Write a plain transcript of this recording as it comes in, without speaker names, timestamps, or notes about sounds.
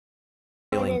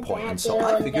point, and so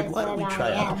I figured, why don't we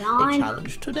try out a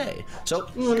challenge today? So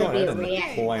let's go ahead and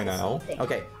play now.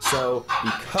 Okay, so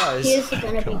because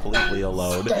I'm completely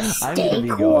alone, I'm gonna be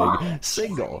going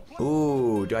single.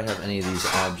 Ooh, do I have any of these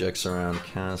objects around?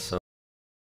 Casa,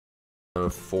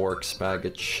 forks, bag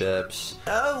of chips.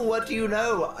 Oh, what do you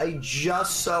know? I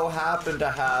just so happen to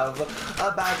have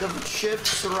a bag of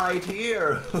chips right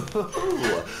here.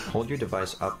 Hold your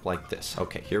device up like this.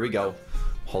 Okay, here we go.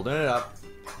 Holding it up.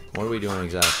 What are we doing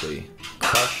exactly?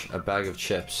 Crush a bag of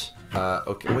chips.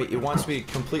 Okay, wait, it wants me to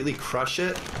completely crush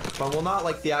it, but well, not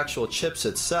like the actual chips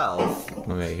itself.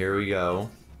 Okay, here we go.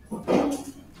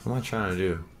 What am I trying to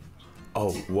do?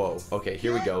 Oh, whoa. Okay,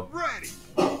 here we go.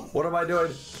 What am I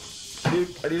doing?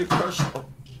 I need to crush. Oh.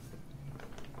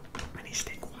 I need to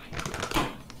stay quiet.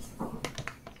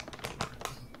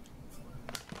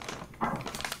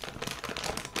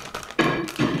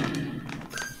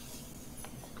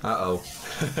 Uh-oh.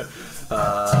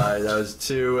 That was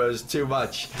too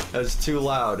much. That was too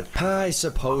loud. I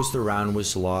suppose the round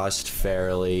was lost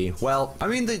fairly. Well, I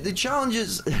mean, the challenge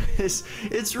is,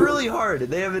 it's really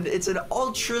hard. It's an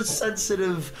ultra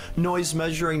sensitive noise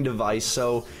measuring device,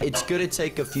 so it's gonna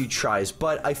take a few tries,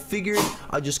 but I figured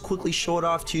I'd just quickly show it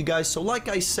off to you guys. So like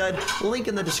I said, link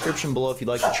in the description below if you'd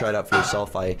like to try it out for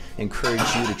yourself. I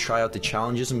encourage you to try out the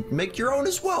challenges and make your own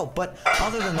as well. But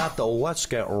other than that though, let's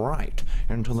get right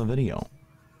into the video.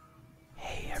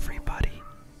 Hey everybody,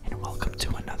 and welcome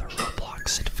to another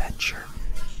Roblox adventure.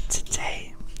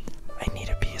 Today, I need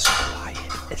to be as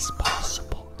quiet as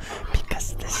possible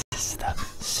because this is the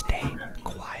Stay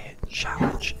Quiet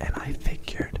Challenge, and I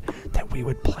figured that we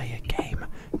would play a game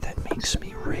that makes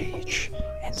me rage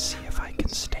and see if I can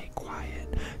stay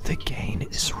quiet. The gain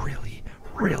is really,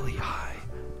 really high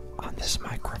on this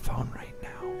microphone right now.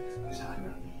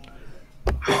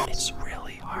 It's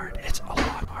really hard. It's a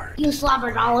lot harder. You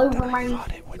slobbered all over my. I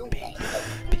thought it would be,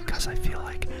 because I feel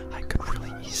like I could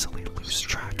really easily lose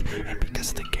track, and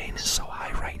because the gain is so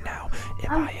high right now, if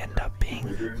I end up being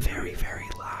very, very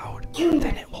loud,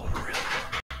 then it will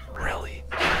really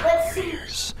hurt your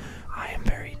ears. I am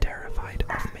very terrified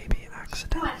of maybe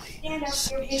accidentally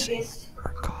sneezing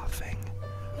or coughing.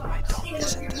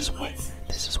 Isn't this what?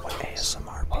 This is what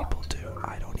ASMR people do.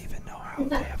 I don't even know how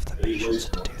they have the patience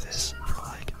to do this for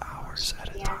like hours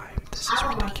at a time. This is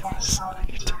ridiculous. I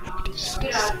need to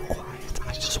stay quiet.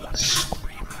 I just want to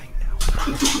scream right now.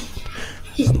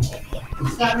 That's the whole point of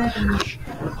the challenge.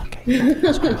 Okay,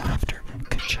 let's go after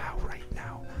Ka-chow right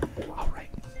now.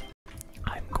 Alright.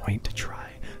 I'm going to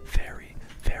try very,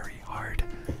 very hard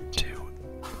to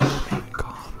remain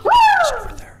calm. He's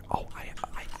over there. Oh, I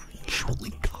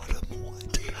actually got him.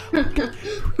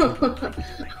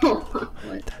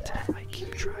 What? That's how I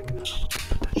keep track of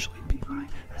potentially be my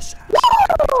assassin.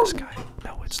 This guy.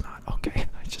 No, it's not. Okay,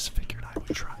 I just figured I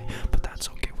would try, but that's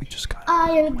okay. We just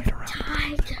gotta wait around.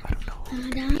 I don't know. I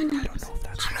don't know if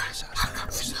that's my assassin.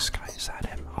 Who's this guy? Is that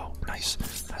him? Oh, nice.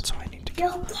 That's how I need to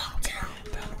kill him.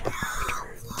 Then we're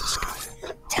after this guy.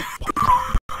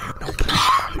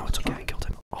 Oh, no, it's okay. I killed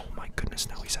him. Oh my goodness,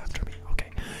 now he's after me.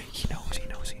 Okay, he knows.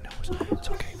 It's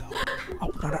okay though.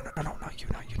 Oh, no, not you.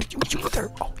 You there.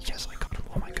 Oh, yes, I got him.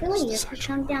 Oh my goodness. Really, you have to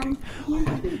come down here.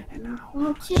 And now.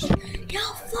 Fuck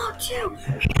you.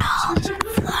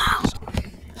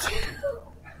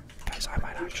 Guys, I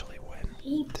might actually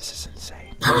win. This is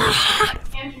insane.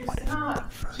 What if the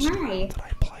first round that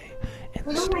I play in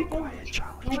this quiet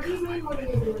challenge,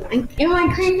 Am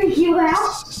I creeping you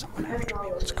out? is someone after me?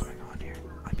 What's going on here?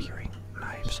 I'm hearing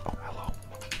knives. Oh, hello.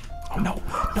 Oh, no.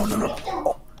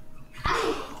 Oh.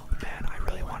 Man, I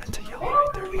really wanted to yell right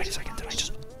there. Wait a second, did I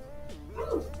just...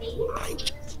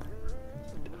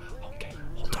 Okay,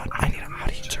 hold on. How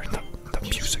do you turn the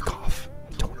music off?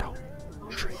 I don't know.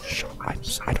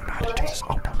 I don't know how to do this.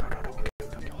 Oh, no. Okay,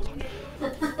 hold on.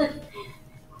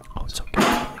 Oh, it's okay. It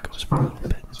only goes for a little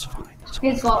bit. It's fine. So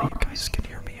you guys can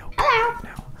hear me okay right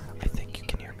now. I think you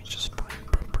can hear me just fine.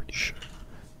 I'm pretty sure.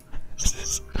 This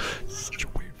is such a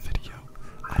weird video.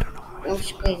 I don't know how I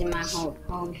feel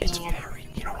about this. It's very,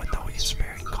 you know what though, it's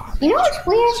very calming. You know what's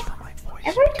weird? For my voice.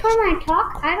 Every time I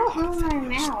talk, I don't move my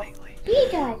mouth. He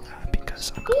does.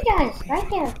 Because He does. Right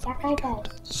there. That guy does.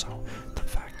 So the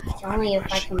fact, well, only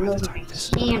if I can move my by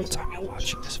the hands. time you're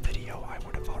watching this video, I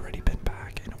would have already been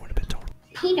back, and it would have been totally.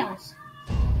 He does.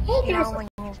 He does. When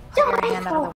you put your hand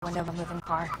out of the window of a moving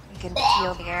car, you can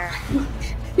feel the air.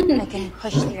 I can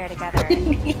push the air together.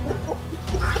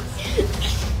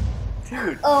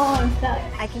 Dude. Oh, I'm sorry.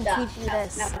 I can teach you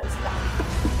this.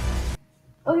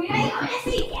 Oh, yeah.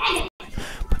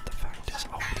 But the fact is,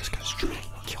 oh, this guy's trying to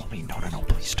kill me. No,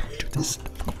 please don't do this.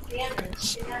 Oh my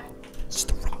goodness. It's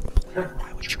the wrong plan.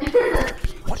 Why would you?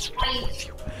 What I'm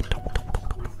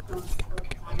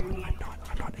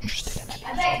not interested in it.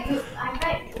 I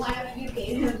bet one of you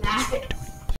gave him that.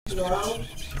 Yeah,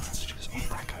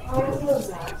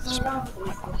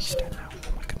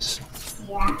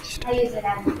 I use it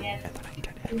as a gift.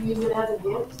 You use it as a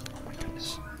gift?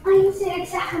 I use it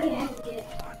exactly as a gift.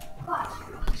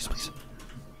 Please.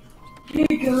 Here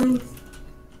it goes.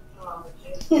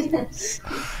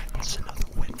 That's another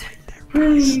win right there,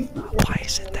 guys. Why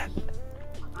is it that?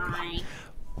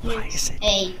 Why is it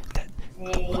that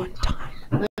the one time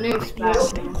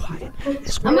stay quiet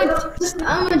is I'm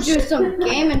gonna do some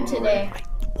gaming today.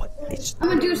 It's I'm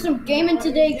gonna do some gaming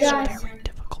today, guys. very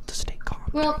difficult to stay calm.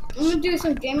 Well, I'm gonna do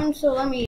some gaming, so let me